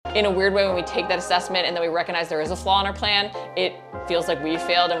in a weird way, when we take that assessment and then we recognize there is a flaw in our plan, it feels like we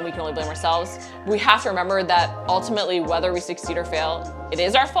failed and we can only blame ourselves. We have to remember that ultimately, whether we succeed or fail, it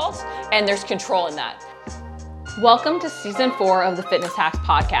is our fault and there's control in that. Welcome to season 4 of the Fitness Hacks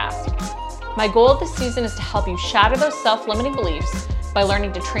podcast. My goal this season is to help you shatter those self-limiting beliefs by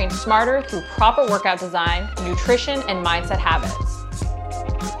learning to train smarter through proper workout design, nutrition, and mindset habits.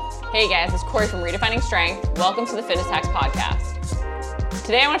 Hey guys, it's Corey from Redefining Strength. Welcome to the Fitness Hacks podcast.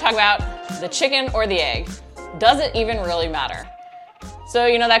 Today I want to talk about the chicken or the egg. Does it even really matter? So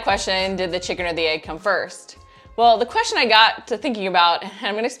you know that question, did the chicken or the egg come first? Well, the question I got to thinking about, and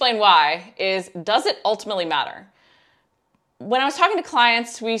I'm going to explain why, is does it ultimately matter? When I was talking to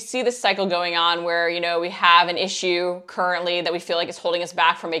clients, we see this cycle going on where, we have an issue currently that we feel like is holding us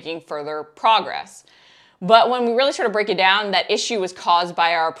back from making further progress. But when we really sort of break it down, that issue was caused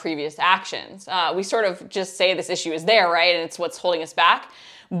by our previous actions. We sort of just say this issue is there, right? And it's what's holding us back.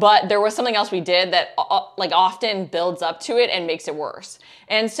 But there was something else we did that often builds up to it and makes it worse.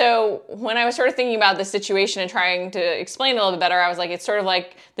 And so when I was sort of thinking about this situation and trying to explain it a little bit better, I was like, it's sort of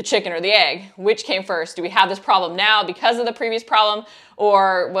like the chicken or the egg. Which came first? Do we have this problem now because of the previous problem?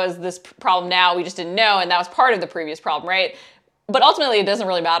 Or was this problem now we just didn't know and that was part of the previous problem, right? But ultimately it doesn't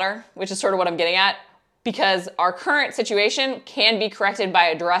really matter, which is sort of what I'm getting at. Because our current situation can be corrected by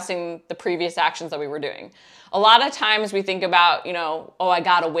addressing the previous actions that we were doing. A lot of times we think about, oh, I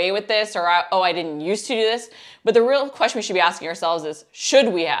got away with this, or I didn't used to do this. But the real question we should be asking ourselves is,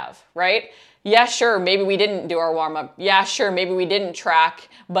 should we have, right? Yeah, sure, maybe we didn't do our warm-up. Yeah, sure, maybe we didn't track.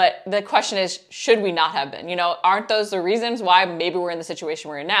 But the question is, should we not have been? Aren't those the reasons why maybe we're in the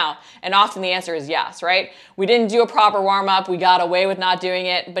situation we're in now? And often the answer is yes, right? We didn't do a proper warm-up, we got away with not doing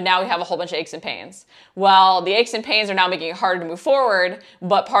it, but now we have a whole bunch of aches and pains. Well, the aches and pains are now making it harder to move forward,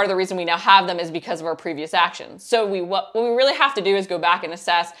 but part of the reason we now have them is because of our previous actions. So what we really have to do is go back and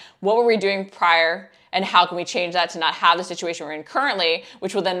assess what were we doing prior, and how can we change that to not have the situation we're in currently,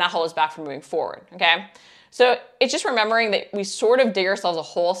 which will then not hold us back from moving forward, okay? So it's just remembering that we sort of dig ourselves a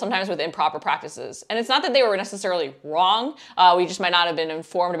hole sometimes with improper practices. And it's not that they were necessarily wrong. We just might not have been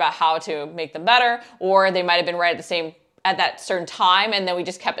informed about how to make them better, or they might have been right at that certain time, and then we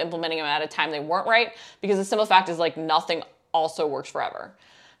just kept implementing them at a time they weren't right, because the simple fact is nothing also works forever.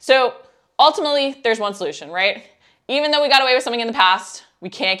 So ultimately, there's one solution, right? Even though we got away with something in the past, we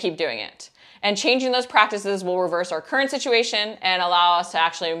can't keep doing it. And changing those practices will reverse our current situation and allow us to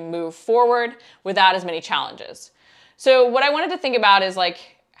actually move forward without as many challenges. So what I wanted to think about is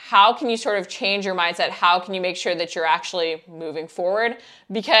how can you sort of change your mindset? How can you make sure that you're actually moving forward?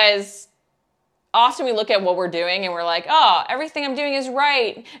 Because often we look at what we're doing and we're like, oh, everything I'm doing is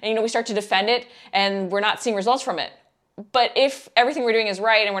right. And we start to defend it and we're not seeing results from it. But if everything we're doing is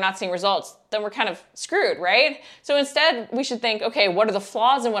right and we're not seeing results, then we're kind of screwed, right? So instead, we should think, okay, what are the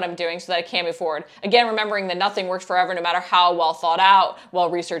flaws in what I'm doing so that I can move forward? Again, remembering that nothing works forever, no matter how well thought out,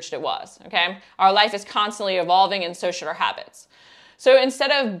 well researched it was, okay? Our life is constantly evolving and so should our habits. So instead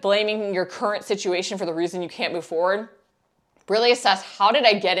of blaming your current situation for the reason you can't move forward, really assess, how did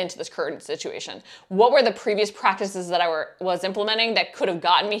I get into this current situation? What were the previous practices that I was implementing that could have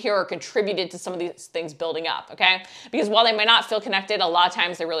gotten me here or contributed to some of these things building up, okay? Because while they might not feel connected, a lot of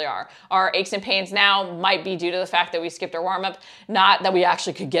times they really are. Our aches and pains now might be due to the fact that we skipped our warm-up, not that we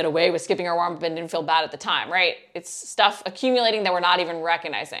actually could get away with skipping our warm-up and didn't feel bad at the time, right? It's stuff accumulating that we're not even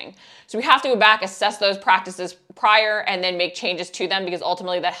recognizing. So we have to go back, assess those practices prior, and then make changes to them, because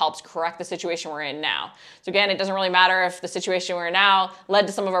ultimately that helps correct the situation we're in now. So again, it doesn't really matter if the situation we're in now led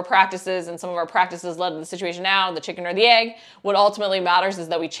to some of our practices and some of our practices led to the situation now, the chicken or the egg. What ultimately matters is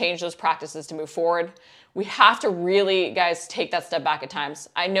that we change those practices to move forward. We have to really, guys, take that step back at times.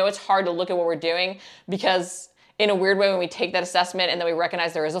 I know it's hard to look at what we're doing, because in a weird way, when we take that assessment and then we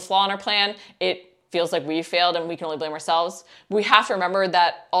recognize there is a flaw in our plan, it feels like we failed and we can only blame ourselves. We have to remember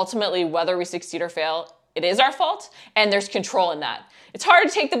that ultimately, whether we succeed or fail, it is our fault, and there's control in that. It's hard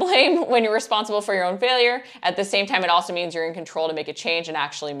to take the blame when you're responsible for your own failure. At the same time, it also means you're in control to make a change and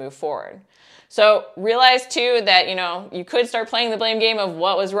actually move forward. So realize too that, you could start playing the blame game of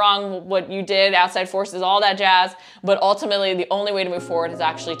what was wrong, what you did, outside forces, all that jazz, but ultimately the only way to move forward is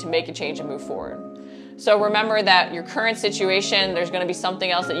actually to make a change and move forward. So remember that your current situation, there's going to be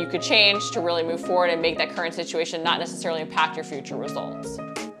something else that you could change to really move forward and make that current situation not necessarily impact your future results.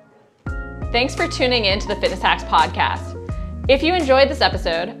 Thanks for tuning in to the Fitness Hacks podcast. If you enjoyed this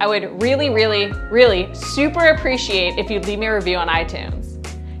episode, I would really super appreciate if you'd leave me a review on iTunes.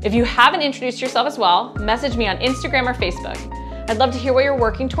 If you haven't introduced yourself as well, message me on Instagram or Facebook. I'd love to hear what you're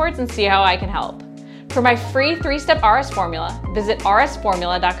working towards and see how I can help. For my free 3-step RS formula, visit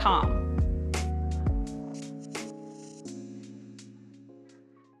rsformula.com.